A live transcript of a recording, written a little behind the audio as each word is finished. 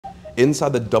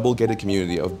Inside the double-gated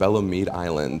community of Bellemeade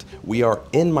Island, we are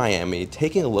in Miami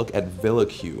taking a look at Villa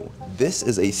Q. This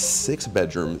is a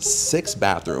 6-bedroom,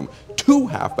 6-bathroom, 2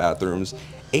 half bathrooms,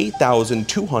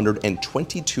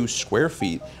 8,222 square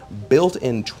feet, built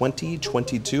in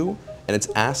 2022, and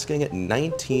it's asking at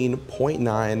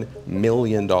 $19.9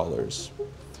 million.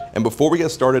 And before we get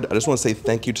started, I just want to say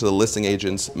thank you to the listing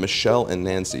agents, Michelle and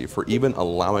Nancy, for even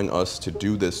allowing us to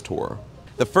do this tour.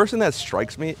 The first thing that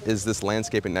strikes me is this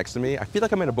landscaping next to me. I feel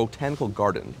like I'm in a botanical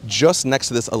garden, just next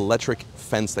to this electric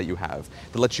fence that you have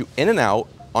that lets you in and out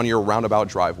on your roundabout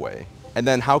driveway. And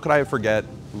then how could I forget,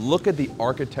 look at the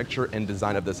architecture and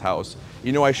design of this house.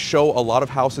 You know, I show a lot of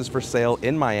houses for sale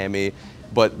in Miami,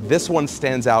 but this one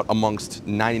stands out amongst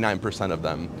 99% of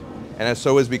them. And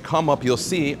so as we come up, you'll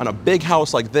see on a big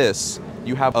house like this,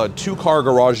 you have a 2-car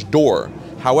garage door.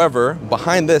 However,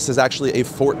 behind this is actually a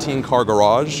 14-car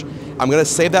garage. I'm gonna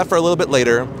save that for a little bit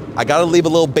later. I gotta leave a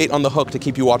little bait on the hook to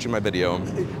keep you watching my video.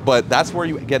 But that's where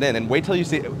you get in, and wait till you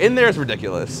see, in there is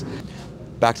ridiculous.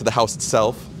 Back to the house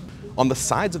itself. On the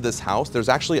sides of this house, there's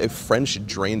actually a French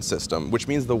drain system, which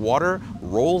means the water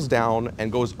rolls down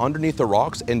and goes underneath the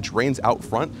rocks and drains out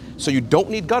front. So you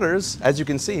don't need gutters, as you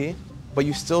can see, but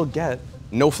you still get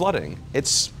no flooding.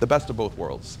 It's the best of both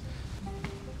worlds.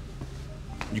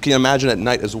 You can imagine at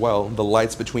night as well, the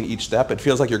lights between each step. It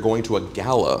feels like you're going to a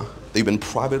gala that you've been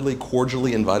privately,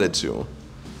 cordially invited to.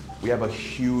 We have a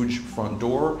huge front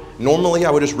door. Normally, I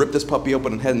would just rip this puppy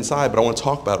open and head inside, but I want to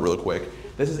talk about it real quick.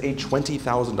 This is a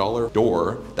 $20,000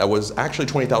 door that was actually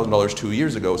 $20,000 2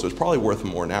 years ago, so it's probably worth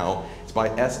more now. It's by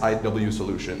SIW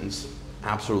Solutions.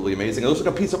 Absolutely amazing. It looks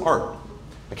like a piece of art.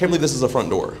 I can't believe this is a front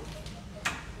door.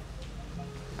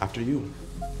 After you.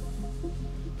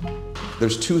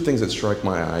 There's 2 things that strike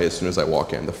my eye as soon as I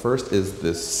walk in. The first is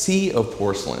this sea of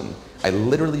porcelain. I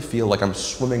literally feel like I'm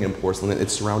swimming in porcelain.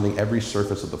 It's surrounding every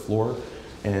surface of the floor.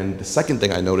 And the second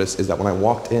thing I noticed is that when I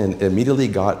walked in, it immediately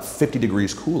got 50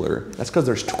 degrees cooler. That's because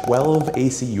there's 12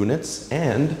 AC units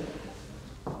and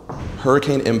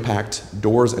hurricane impact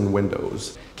doors and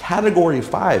windows. Category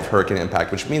 5 hurricane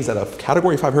impact, which means that a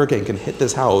Category 5 hurricane can hit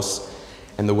this house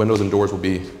and the windows and doors will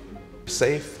be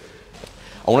safe.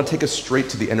 I want to take us straight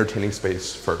to the entertaining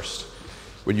space first.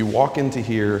 When you walk into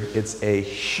here, it's a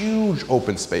huge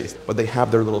open space, but they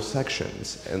have their little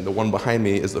sections. And the one behind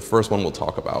me is the first one we'll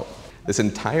talk about. This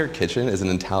entire kitchen is an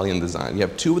Italian design. You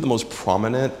have 2 of the most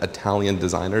prominent Italian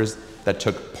designers that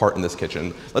took part in this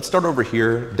kitchen. Let's start over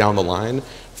here down the line.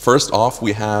 First off,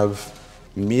 we have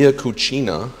Mia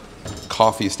Cucina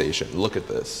coffee station. Look at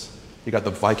this. You got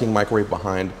the Viking microwave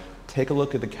behind. Take a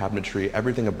look at the cabinetry.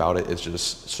 Everything about it is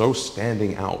just so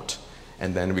standing out.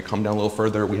 And then we come down a little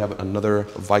further, we have another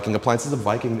Viking appliance. This is a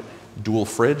Viking dual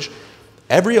fridge.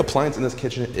 Every appliance in this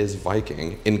kitchen is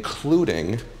Viking,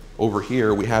 including over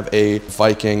here, we have a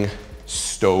Viking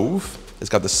stove. It's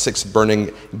got the 6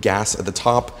 burning gas at the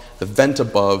top, the vent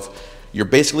above. You're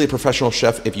basically a professional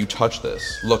chef if you touch this.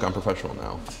 Look, I'm professional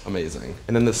now. Amazing.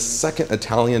 And then the second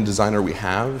Italian designer we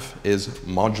have is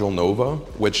Module Nova,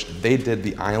 which they did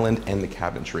the island and the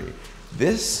cabinetry.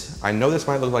 This, I know this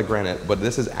might look like granite, but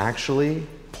this is actually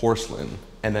porcelain.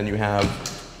 And then you have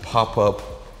pop-up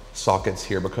sockets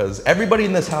here because everybody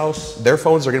in this house, their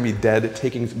phones are gonna be dead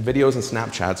taking videos and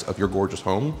Snapchats of your gorgeous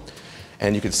home.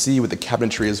 And you can see with the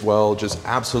cabinetry as well, just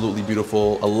absolutely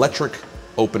beautiful, electric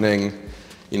opening.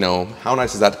 You know, how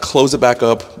nice is that? Close it back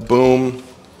up, boom,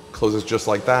 closes just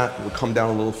like that. We'll come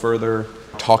down a little further,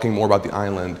 talking more about the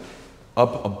island.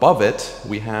 Up above it,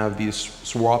 we have these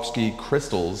Swarovski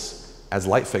crystals as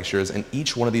light fixtures, and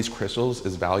each one of these crystals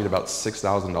is valued about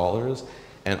 $6,000.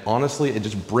 And honestly, it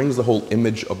just brings the whole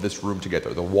image of this room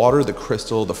together. The water, the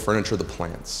crystal, the furniture, the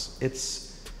plants.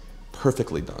 It's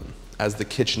perfectly done. As the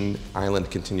kitchen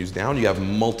island continues down, you have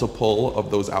multiple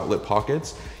of those outlet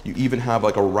pockets. You even have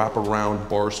like a wraparound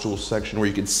bar stool section where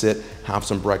you can sit, have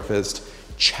some breakfast,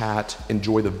 chat,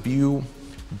 enjoy the view.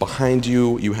 Behind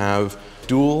you, you have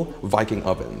dual Viking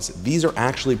ovens. These are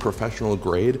actually professional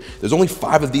grade. There's only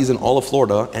 5 of these in all of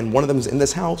Florida, and one of them is in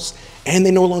this house, and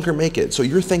they no longer make it. So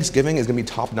your Thanksgiving is gonna be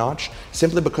top notch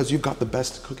simply because you've got the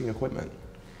best cooking equipment.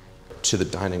 To the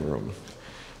dining room.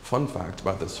 Fun fact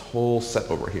about this whole set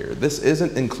over here. This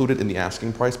isn't included in the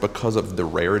asking price because of the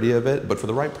rarity of it, but for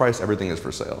the right price, everything is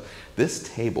for sale. This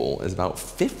table is about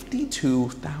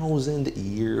 52,000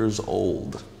 years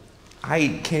old.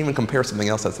 I can't even compare something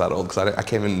else that's that old because I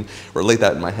can't even relate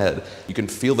that in my head. You can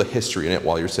feel the history in it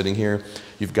while you're sitting here.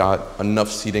 You've got enough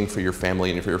seating for your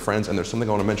family and for your friends, and there's something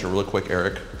I want to mention really quick,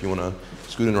 Eric, if you want to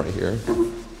scoot in right here.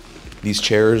 These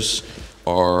chairs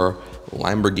are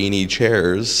Lamborghini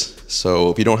chairs. So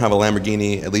if you don't have a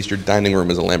Lamborghini, at least your dining room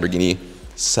is a Lamborghini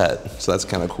set. So that's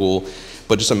kind of cool.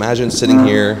 But just imagine sitting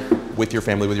here with your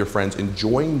family, with your friends,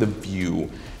 enjoying the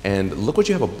view. And look what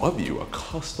you have above you, a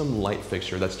custom light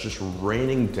fixture that's just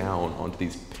raining down onto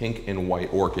these pink and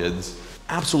white orchids.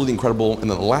 Absolutely incredible. And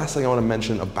then the last thing I want to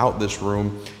mention about this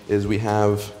room is we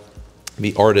have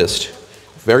the artist,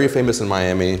 very famous in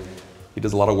Miami. He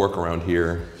does a lot of work around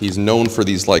here. He's known for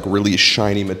these like really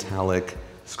shiny metallic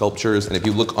sculptures. And if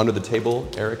you look under the table,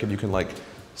 Eric, if you can like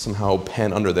somehow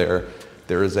pen under there,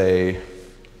 there is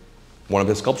one of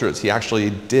his sculptures. He actually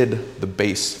did the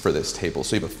base for this table.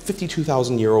 So you have a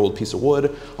 52,000-year-old piece of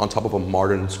wood on top of a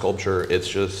modern sculpture. It's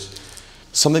just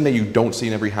something that you don't see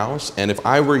in every house. And if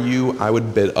I were you, I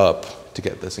would bid up to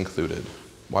get this included.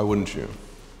 Why wouldn't you?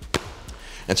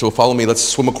 And so follow me, let's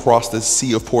swim across this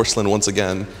sea of porcelain once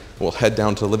again. We'll head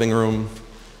down to the living room.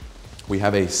 We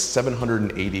have a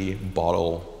 780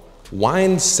 bottle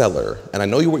wine cellar. And I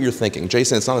know what you're thinking.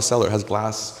 Jason, it's not a cellar, it has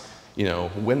glass,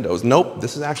 windows. Nope,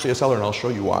 this is actually a cellar and I'll show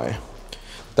you why.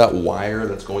 That wire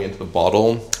that's going into the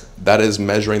bottle, that is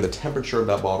measuring the temperature of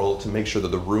that bottle to make sure that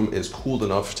the room is cooled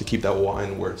enough to keep that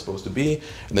wine where it's supposed to be.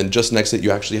 And then just next to it,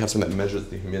 you actually have something that measures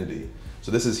the humidity.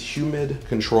 So this is humid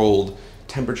controlled,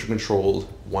 temperature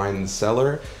controlled wine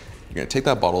cellar. You're gonna take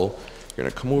that bottle, you're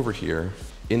gonna come over here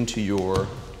into your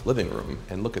living room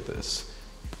and look at this.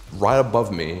 Right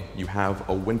above me, you have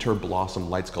a winter blossom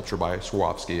light sculpture by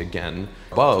Swarovski again,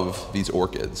 above these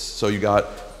orchids. So you got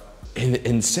an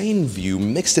insane view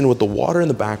mixed in with the water in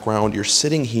the background. You're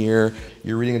sitting here,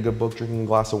 you're reading a good book, drinking a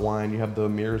glass of wine. You have the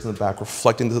mirrors in the back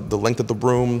reflecting the length of the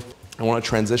room. I want to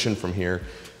transition from here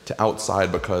to outside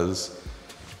because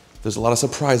there's a lot of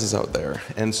surprises out there.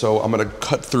 And so I'm gonna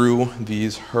cut through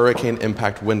these hurricane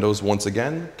impact windows once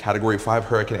again. Category 5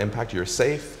 hurricane impact, you're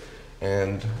safe.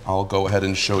 And I'll go ahead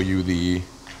and show you the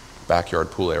backyard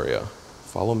pool area.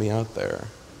 Follow me out there.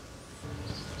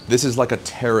 This is like a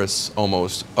terrace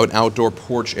almost, an outdoor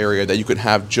porch area that you could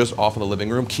have just off of the living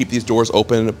room. Keep these doors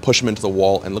open, push them into the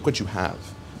wall, and look what you have.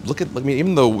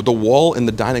 Even the wall in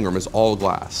the dining room is all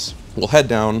glass. We'll head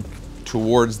down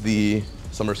towards the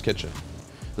summer's kitchen.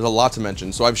 There's a lot to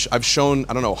mention. So I've shown,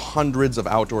 I don't know, hundreds of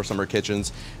outdoor summer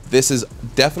kitchens. This is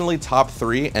definitely top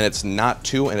 3, and it's not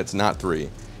 2, and it's not 3.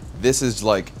 This is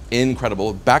like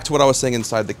incredible. Back to what I was saying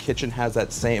inside, the kitchen has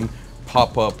that same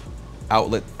pop-up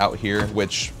outlet out here,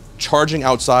 which charging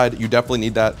outside, you definitely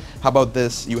need that. How about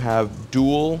this? You have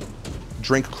dual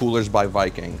drink coolers by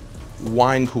Viking,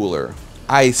 wine cooler,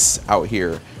 ice out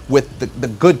here with the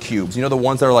good cubes. The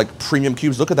ones that are like premium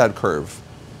cubes. Look at that curve.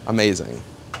 Amazing.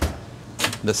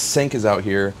 The sink is out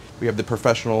here. We have the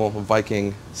professional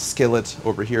Viking skillet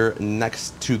over here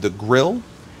next to the grill,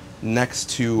 next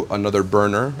to another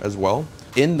burner as well.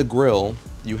 In the grill,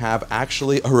 you have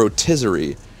actually a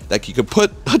rotisserie that you could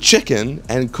put a chicken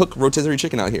and cook rotisserie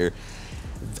chicken out here.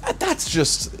 That's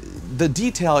just, the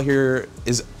detail here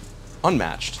is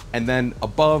unmatched. And then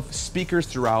above, speakers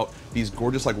throughout, these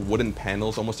gorgeous like wooden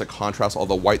panels, almost to contrast all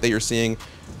the white that you're seeing.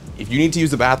 If you need to use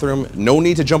the bathroom, no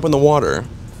need to jump in the water.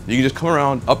 You can just come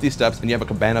around up these steps and you have a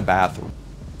cabana bathroom.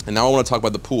 And now I want to talk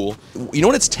about the pool. You know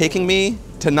what it's taking me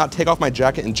to not take off my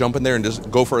jacket and jump in there and just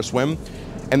go for a swim?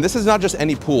 And this is not just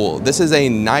any pool. This is a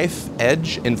knife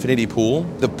edge infinity pool.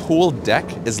 The pool deck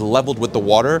is leveled with the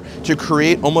water to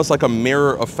create almost like a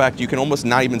mirror effect. You can almost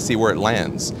not even see where it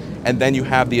lands. And then you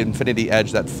have the infinity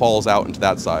edge that falls out into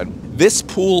that side. This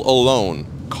pool alone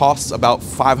costs about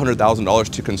 $500,000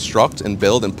 to construct and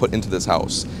build and put into this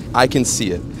house. I can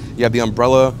see it. You have the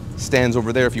umbrella stands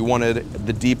over there if you wanted.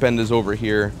 The deep end is over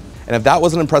here. And if that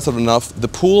wasn't impressive enough, the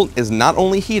pool is not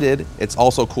only heated, it's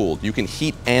also cooled. You can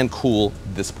heat and cool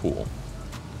this pool.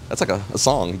 That's like a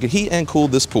song. You can heat and cool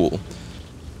this pool.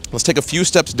 Let's take a few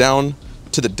steps down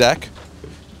to the deck.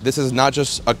 This is not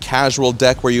just a casual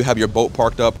deck where you have your boat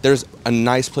parked up. There's a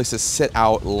nice place to sit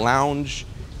out, lounge,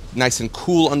 nice and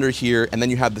cool under here, and then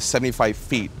you have the 75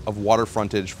 feet of water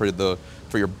frontage for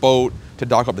your boat, to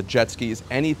dock up the jet skis,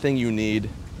 anything you need,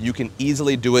 you can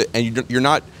easily do it, and you're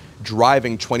not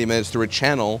driving 20 minutes through a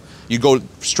channel. You go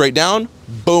straight down,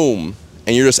 boom,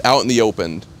 and you're just out in the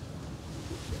open.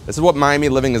 This is what Miami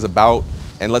living is about,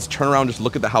 and let's turn around and just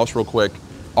look at the house real quick.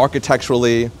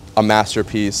 Architecturally, a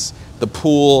masterpiece. The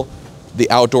pool, the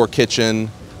outdoor kitchen,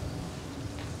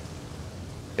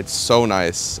 it's so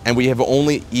nice. And we have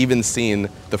only even seen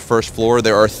the first floor.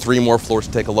 There are 3 more floors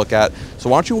to take a look at. So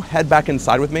why don't you head back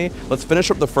inside with me? Let's finish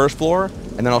up the first floor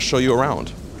and then I'll show you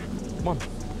around. Come on.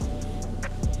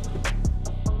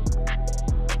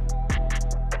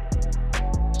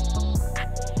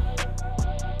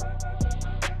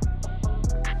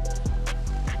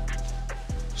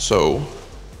 So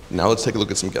now let's take a look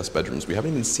at some guest bedrooms. We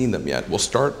haven't even seen them yet. We'll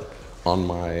start On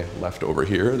my left over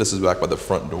here, this is back by the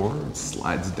front door. It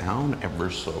slides down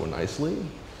ever so nicely.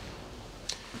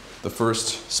 The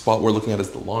first spot we're looking at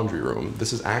is the laundry room.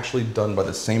 This is actually done by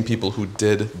the same people who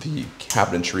did the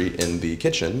cabinetry in the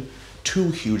kitchen.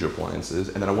 2 huge appliances.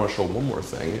 And then I want to show one more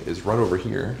thing, is right over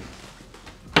here.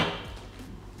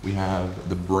 We have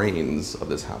the brains of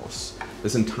this house.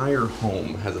 This entire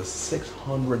home has a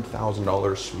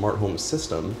 $600,000 smart home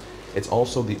system. It's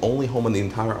also the only home on the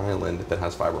entire island that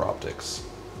has fiber optics.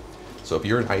 So if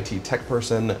you're an IT tech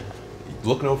person,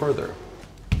 look no further.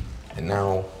 And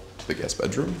now to the guest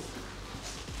bedroom.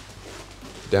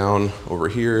 Down over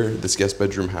here, this guest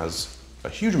bedroom has a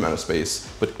huge amount of space,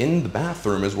 but in the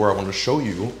bathroom is where I want to show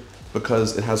you,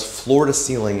 because it has floor to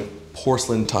ceiling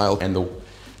porcelain tile, and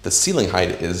the ceiling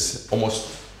height is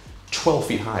almost 12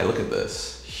 feet high. Look at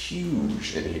this,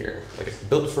 huge in here, like it's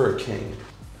built for a king.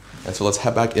 And so let's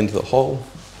head back into the hall,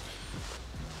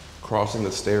 crossing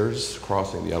the stairs,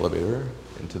 crossing the elevator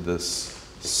into this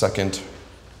second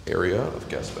area of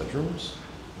guest bedrooms.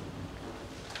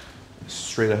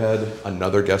 Straight ahead,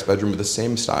 another guest bedroom with the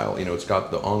same style. You know, it's got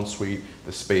the ensuite,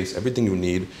 the space, everything you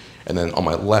need. And then on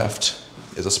my left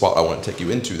is a spot I want to take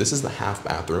you into. This is the half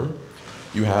bathroom.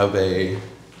 You have a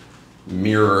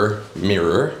mirror,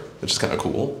 which is kind of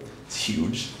cool. It's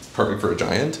huge, perfect for a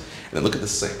giant. And then look at the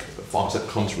sink. The faucet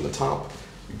comes from the top.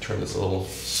 You turn this little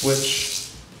switch,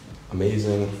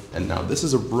 amazing. And now this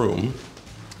is a room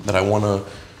that I want to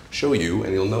show you,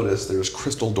 and you'll notice there's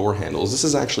crystal door handles. This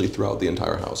is actually throughout the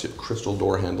entire house. You have crystal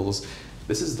door handles.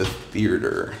 This is the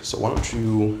theater. So why don't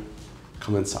you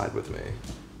come inside with me?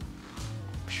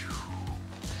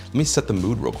 Let me set the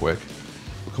mood real quick.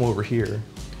 We'll come over here.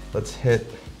 Let's hit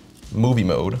movie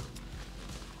mode.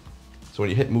 So when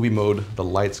you hit movie mode, the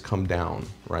lights come down,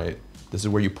 right? This is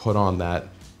where you put on that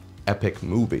epic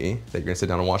movie that you're gonna sit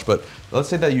down and watch. But let's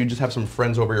say that you just have some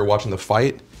friends over, you're watching the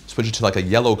fight, switch it to like a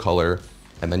yellow color,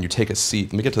 and then you take a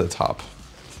seat. Let me get to the top.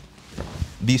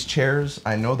 These chairs,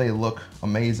 I know they look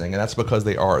amazing, and that's because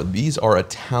they are. These are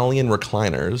Italian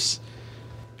recliners.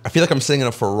 I feel like I'm sitting in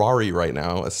a Ferrari right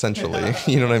now, essentially.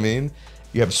 You know what I mean?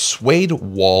 You have suede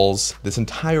walls. This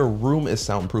entire room is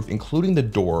soundproof, including the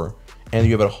door, and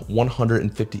you have a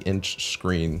 150-inch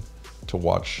screen to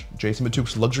watch Jason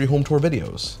Matuk's luxury home tour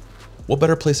videos. What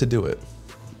better place to do it?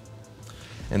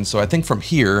 And so I think from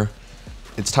here,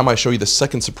 it's time I show you the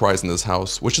second surprise in this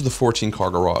house, which is the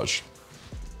 14-car garage.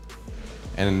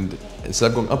 And instead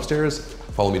of going upstairs,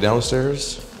 follow me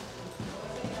downstairs.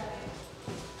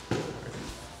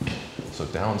 So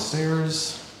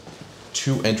downstairs,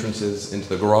 2 entrances into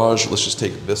the garage. Let's just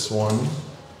take this one.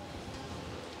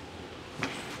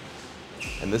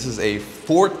 And this is a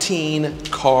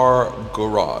 14-car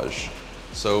garage.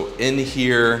 So in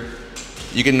here,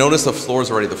 you can notice the floors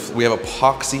already. We have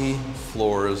epoxy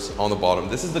floors on the bottom.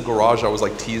 This is the garage I was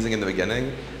like teasing in the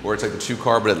beginning, where it's like the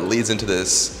 2-car, but it leads into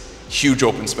this huge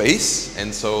open space.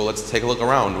 And so let's take a look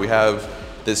around. We have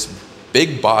this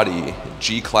big body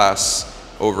G-Class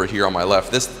over here on my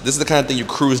left. This is the kind of thing you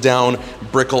cruise down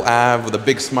Brickell Ave with a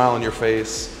big smile on your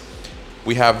face.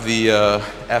 We have the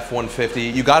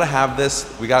F-150. You gotta have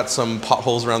this. We got some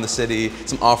potholes around the city,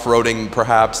 some off-roading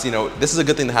perhaps. You know, this is a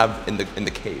good thing to have in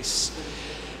the case.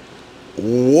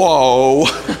 Whoa,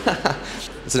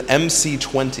 it's an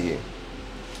MC20.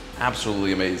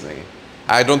 Absolutely amazing.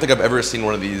 I don't think I've ever seen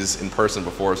one of these in person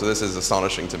before, so this is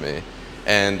astonishing to me.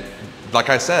 And like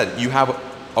I said, you have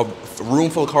a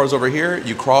room full of cars over here,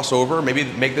 you cross over, maybe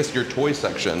make this your toy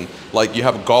section. Like you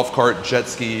have a golf cart, jet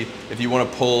ski. If you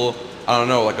want to pull, I don't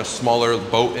know, like a smaller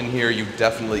boat in here, you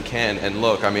definitely can. And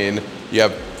look, I mean, you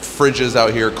have fridges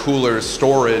out here, coolers,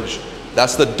 storage.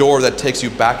 That's the door that takes you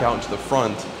back out into the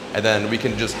front, and then we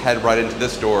can just head right into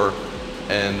this door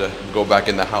and go back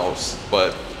in the house.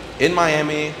 But in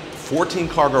Miami,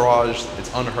 14-car garage,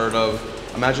 it's unheard of.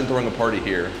 Imagine throwing a party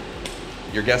here.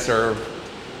 Your guests are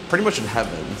pretty much in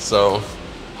heaven, so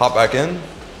hop back in.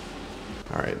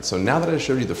 All right, so now that I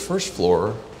showed you the first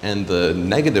floor and the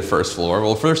negative first floor,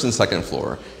 well, first and second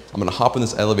floor, I'm gonna hop in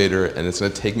this elevator and it's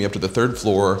gonna take me up to the 3rd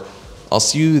floor. I'll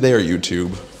see you there,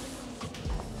 YouTube.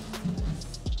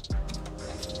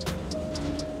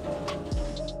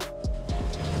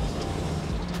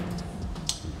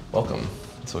 Welcome.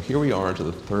 So here we are to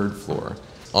the 3rd floor.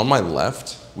 On my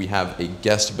left, we have a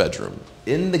guest bedroom.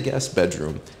 In the guest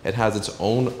bedroom, it has its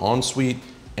own ensuite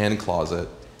and closet.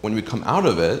 When we come out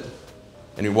of it,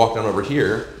 and we walk down over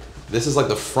here, this is like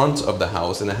the front of the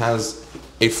house, and it has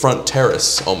a front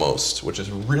terrace almost, which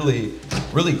is really,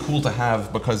 really cool to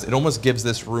have because it almost gives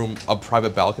this room a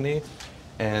private balcony,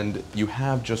 and you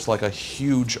have just like a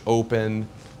huge open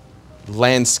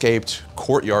landscaped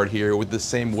courtyard here with the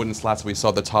same wooden slats we saw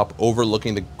at the top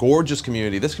overlooking the gorgeous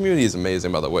community. This community is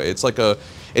amazing, by the way. It's like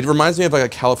it reminds me of like a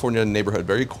California neighborhood,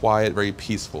 very quiet, very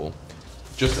peaceful.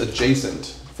 Just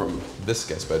adjacent from this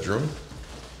guest bedroom,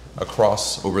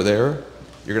 across over there,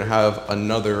 you're gonna have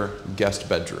another guest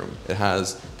bedroom. It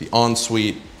has the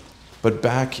ensuite, but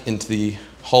back into the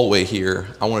hallway here,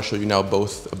 I wanna show you now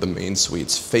both of the main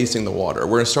suites facing the water.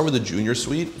 We're gonna start with the junior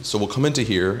suite, so we'll come into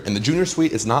here, and the junior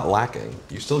suite is not lacking.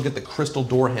 You still get the crystal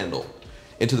door handle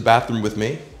into the bathroom with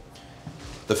me.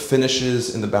 The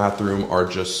finishes in the bathroom are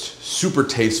just super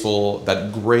tasteful,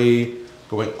 that gray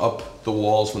going up the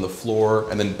walls from the floor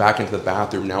and then back into the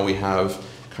bathroom. Now we have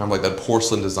kind of like that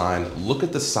porcelain design. Look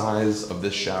at the size of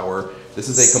this shower. This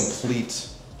is a complete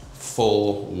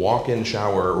full walk-in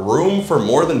shower, room for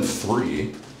more than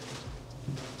 3.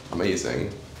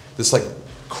 Amazing. This like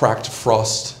cracked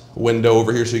frost window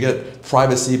over here, so you get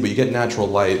privacy, but you get natural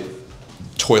light,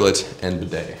 toilet, and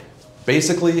bidet.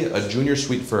 Basically a junior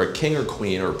suite for a king or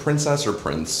queen or a princess or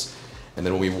prince. And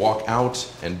then when we walk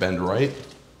out and bend right,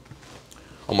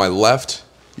 on my left,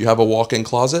 you have a walk-in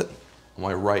closet. On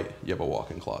my right, you have a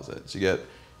walk-in closet. So you get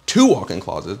 2 walk-in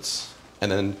closets,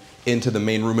 and then into the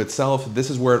main room itself. This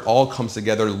is where it all comes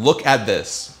together. Look at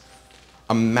this,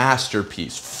 a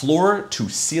masterpiece. Floor to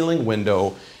ceiling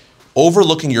window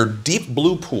overlooking your deep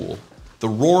blue pool, the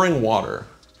roaring water.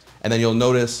 And then you'll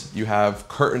notice you have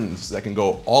curtains that can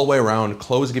go all the way around,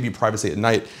 close to give you privacy at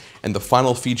night. And the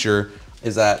final feature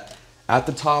is that at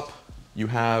the top, you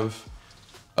have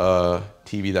a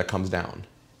TV that comes down.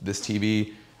 This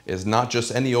TV is not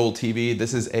just any old TV.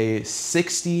 This is a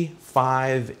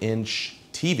 65-inch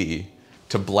TV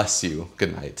to bless you.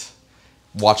 Good night.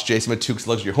 Watch Jason Matook's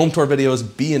luxury home tour videos,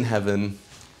 be in heaven.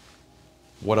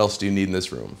 What else do you need in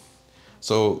this room?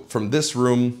 So from this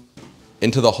room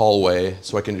into the hallway,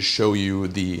 so I can show you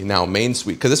the now main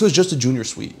suite, because this was just a junior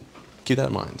suite. Keep that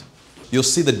in mind. You'll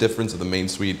see the difference of the main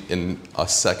suite in a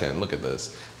second. Look at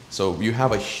this. So you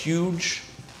have a huge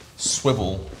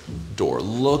swivel door.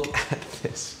 Look at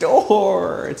this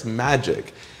door. It's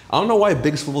magic. I don't know why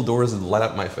big swivel doors light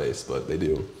up my face, but they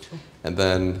do. And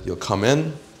then you'll come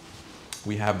in.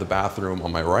 We have the bathroom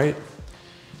on my right.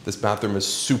 This bathroom is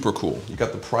super cool. You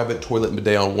got the private toilet and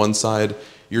bidet on one side.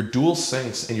 Your dual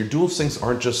sinks, and your dual sinks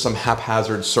aren't just some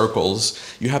haphazard circles.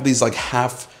 You have these like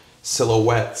half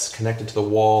silhouettes connected to the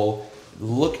wall.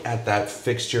 Look at that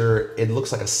fixture. It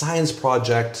looks like a science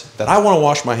project that I want to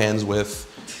wash my hands with.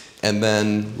 And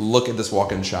then look at this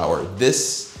walk-in shower.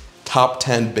 This top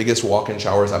 10 biggest walk-in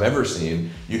showers I've ever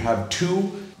seen. You have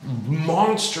 2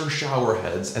 monster shower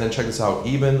heads, and then check this out,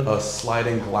 even a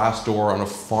sliding glass door on a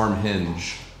farm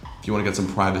hinge. If you want to get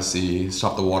some privacy,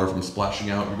 stop the water from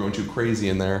splashing out, you're going too crazy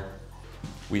in there.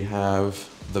 We have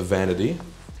the vanity,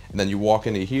 and then you walk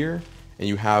into here, and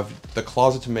you have the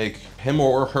closet to make him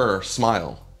or her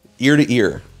smile, ear to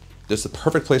ear. This is the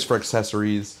perfect place for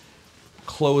accessories.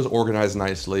 Clothes organized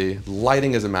nicely,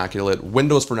 lighting is immaculate,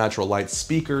 windows for natural light,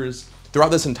 speakers. Throughout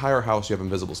this entire house, you have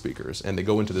invisible speakers, and they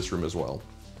go into this room as well.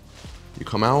 You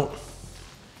come out,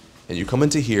 and you come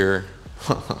into here.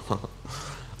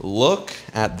 Look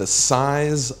at the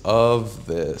size of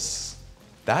this.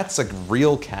 That's a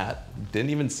real cat.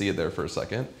 Didn't even see it there for a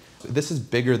second. This is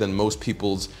bigger than most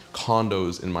people's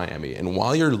condos in Miami. And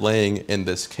while you're laying in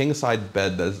this king-size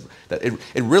bed, it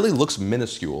really looks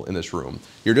minuscule in this room.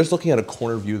 You're just looking at a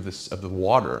corner view of the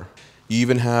water. You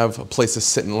even have a place to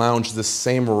sit and lounge, the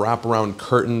same wraparound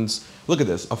curtains. Look at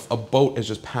this, a boat is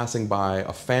just passing by,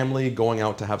 a family going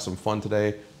out to have some fun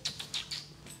today.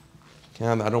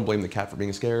 And I don't blame the cat for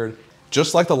being scared.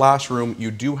 Just like the last room,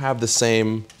 you do have the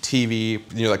same TV,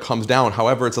 that comes down.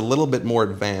 However, it's a little bit more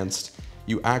advanced.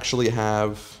 You actually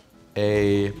have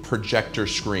a projector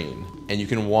screen, and you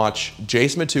can watch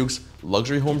Jason Matook's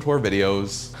luxury home tour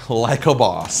videos like a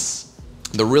boss.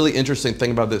 The really interesting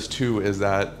thing about this too is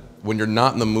that when you're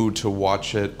not in the mood to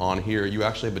watch it on here, you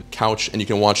actually have a couch and you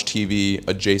can watch TV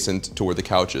adjacent to where the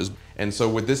couch is. And so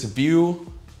with this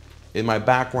view in my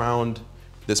background,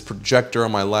 this projector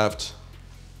on my left,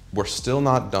 we're still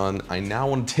not done. I now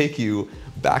want to take you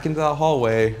back into that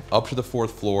hallway, up to the 4th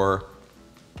floor.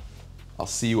 I'll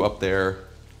see you up there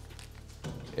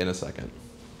in a second.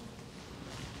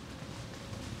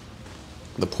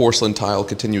 The porcelain tile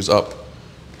continues up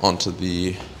onto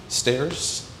the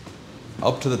stairs,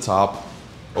 up to the top,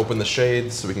 open the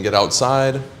shades so we can get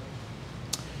outside.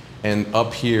 And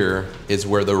up here is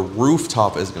where the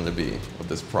rooftop is going to be of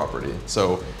this property.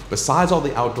 So besides all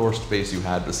the outdoor space you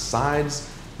had, besides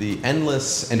the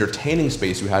endless entertaining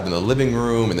space you had in the living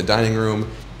room and the dining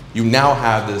room, you now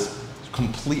have this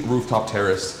complete rooftop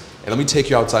terrace. And let me take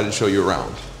you outside and show you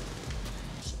around.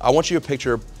 I want you to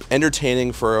picture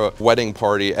entertaining for a wedding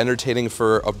party, entertaining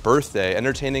for a birthday,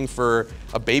 entertaining for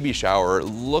a baby shower.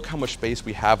 Look how much space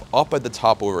we have up at the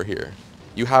top over here.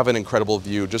 You have an incredible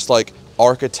view, just like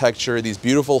architecture, these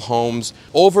beautiful homes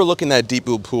overlooking that deep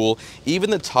blue pool. Even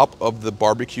the top of the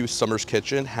barbecue summer's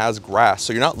kitchen has grass,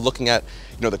 so you're not looking at,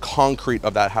 you know, the concrete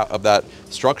of that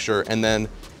structure. And then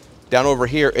down over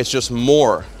here, it's just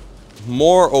more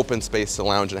open space to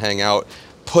lounge and hang out.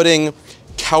 Putting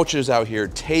couches out here,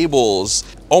 tables,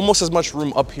 almost as much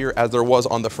room up here as there was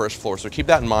on the first floor. So keep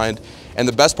that in mind. And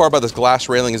the best part about this glass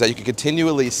railing is that you can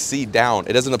continually see down.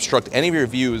 It doesn't obstruct any of your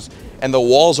views, and the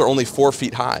walls are only 4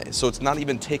 feet high. So it's not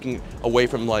even taking away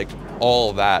from like all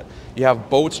of that. You have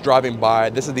boats driving by.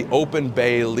 This is the open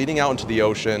bay leading out into the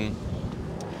ocean.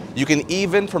 You can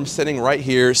even, from sitting right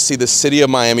here, see the city of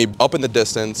Miami up in the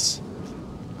distance.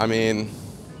 I mean,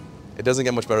 it doesn't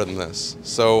get much better than this.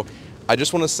 So I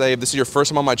just want to say, if this is your first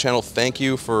time on my channel, thank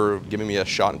you for giving me a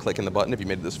shot and clicking the button if you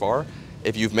made it this far.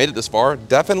 If you've made it this far,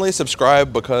 definitely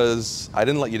subscribe, because I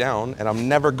didn't let you down and I'm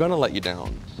never gonna let you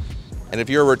down. And if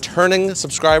you're a returning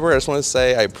subscriber, I just want to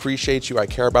say I appreciate you, I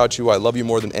care about you, I love you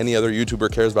more than any other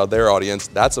YouTuber cares about their audience.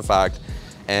 That's a fact.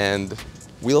 And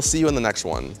we'll see you in the next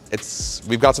one.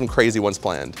 We've got some crazy ones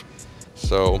planned.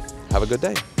 So have a good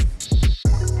day.